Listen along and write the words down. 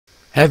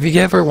Have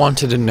you ever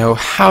wanted to know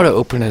how to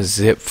open a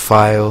zip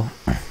file?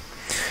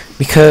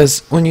 Because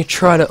when you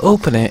try to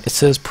open it, it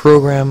says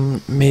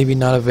program maybe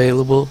not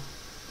available.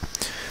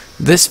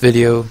 This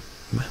video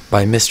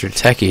by Mr.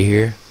 Techie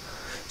here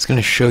is going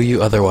to show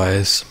you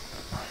otherwise.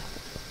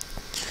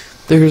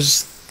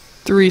 There's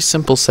 3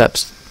 simple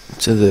steps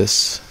to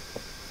this.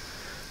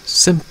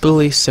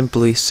 Simply.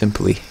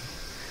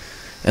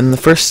 And the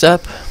first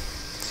step,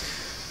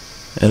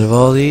 out of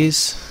all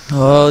these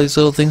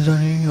little things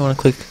on here, you want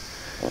to click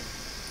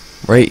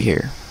right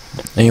here.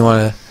 And you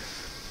want to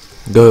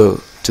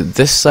go to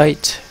this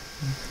site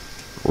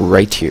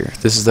right here.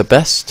 This is the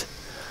best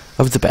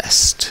of the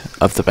best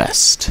of the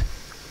best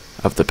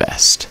of the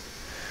best.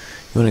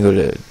 You want to go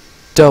to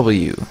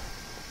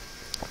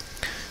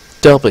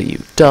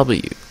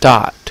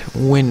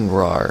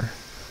www.winrar.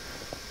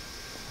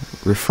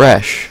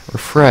 Refresh.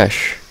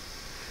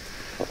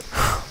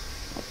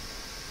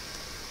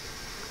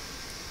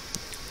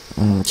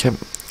 Okay.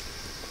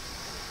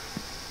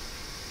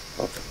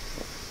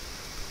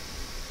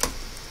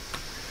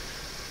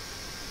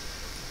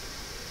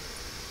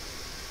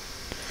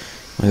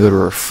 I'm gonna go to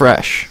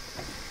refresh,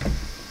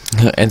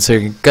 and so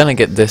you're gonna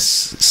get this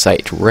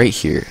site right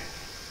here.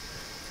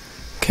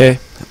 Okay,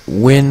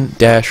 win-rar.com.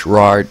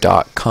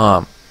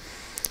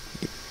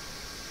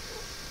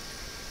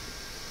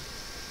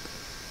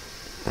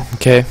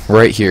 Okay,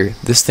 right here.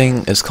 This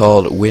thing is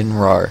called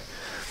WinRAR.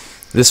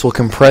 This will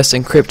compress,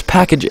 encrypt,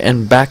 package,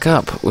 and back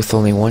up with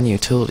only one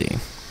utility.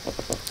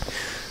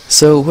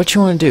 So what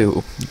you want to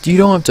do, you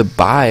don't have to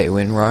buy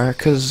WinRAR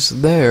because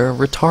they're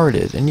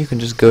retarded, and you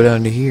can just go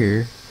down to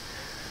here,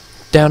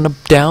 down to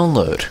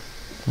download.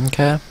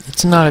 Okay,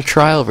 it's not a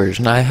trial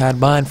version. I had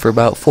mine for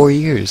about 4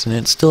 years, and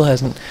it still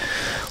hasn't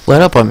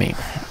let up on me.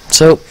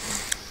 So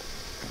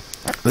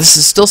this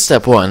is still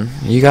step 1.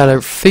 You gotta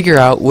figure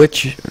out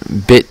which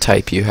bit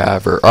type you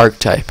have, or arc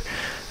type.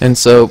 And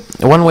so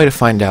one way to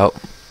find out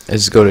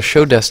is go to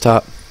show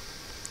desktop.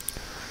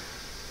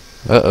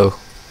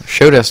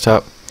 Show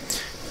desktop,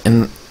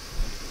 and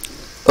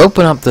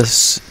open up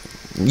this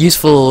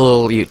useful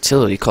little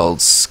utility called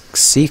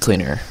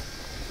CCleaner.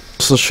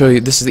 This will show you.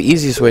 This is the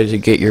easiest way to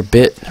get your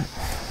bit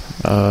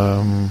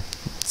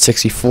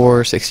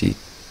 64, 60,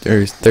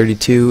 or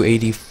 32,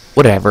 80,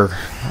 whatever.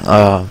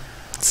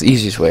 It's the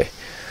easiest way.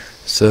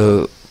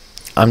 So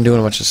I'm doing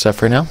a bunch of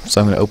stuff right now, so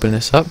I'm going to open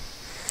this up.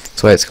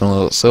 That's why it's going to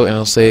load slow, and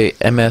it'll say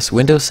MS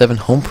Windows 7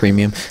 Home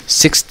Premium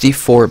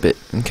 64-bit.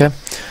 Okay,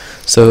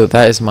 so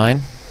that is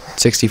mine,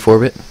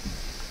 64-bit.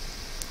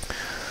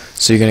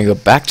 So you're going to go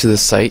back to the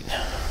site,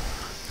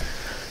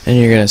 and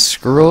you're going to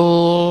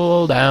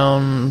scroll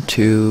down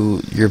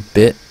to your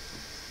bit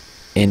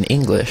in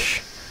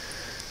English.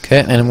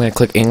 Okay, and I'm going to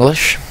click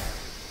English,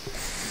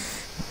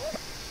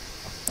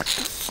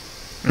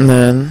 and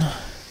then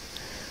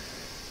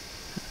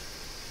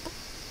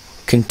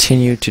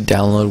continue to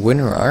download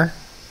WinRAR.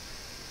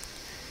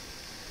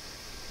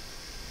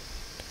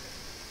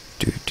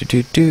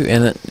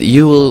 And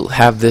you will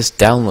have this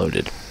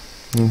downloaded.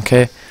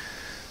 Okay,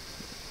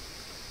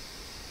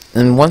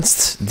 and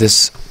once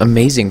this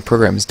amazing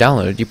program is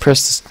downloaded, you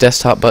press this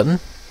desktop button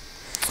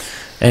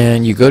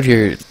and you go to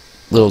your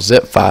little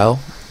zip file.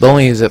 The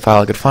only zip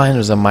file I could find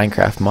was a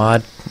Minecraft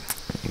mod.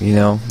 You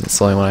know, that's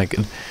the only one I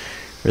could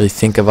really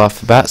think of off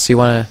the bat. So you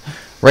want to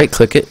right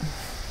click it,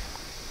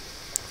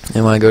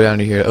 and want to go down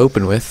to here to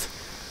open with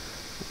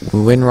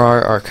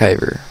WinRAR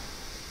Archiver.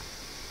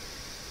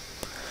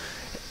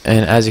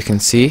 And as you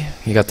can see,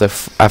 you got the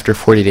after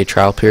 40-day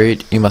trial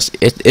period. You must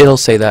it'll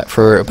say that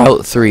for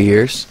about 3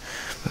 years.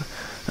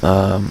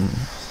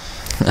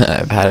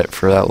 I've had it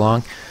for that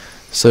long.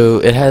 So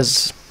it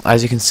has,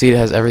 as you can see, it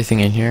has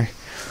everything in here.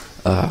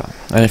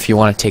 And if you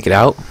want to take it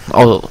out,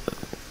 I'll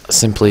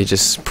simply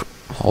just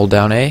hold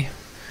down A,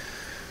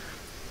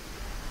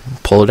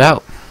 pull it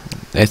out.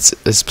 It's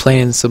as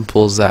plain and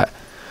simple as that.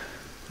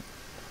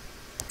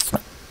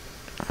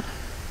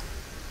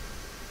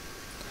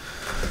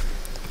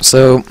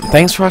 So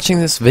thanks for watching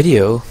this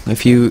video.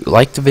 If you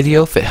liked the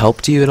video, if it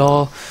helped you at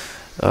all,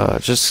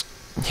 just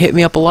hit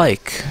me up a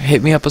like,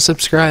 hit me up a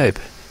subscribe,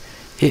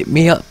 hit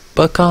me up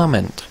a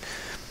comment.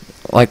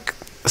 Like,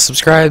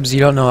 subscribes,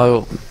 you don't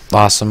know how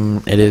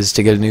awesome it is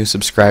to get a new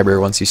subscriber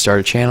once you start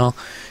a channel,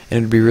 and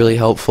it would be really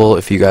helpful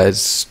if you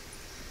guys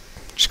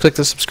just click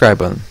the subscribe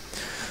button.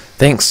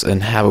 Thanks,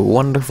 and have a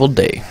wonderful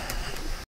day.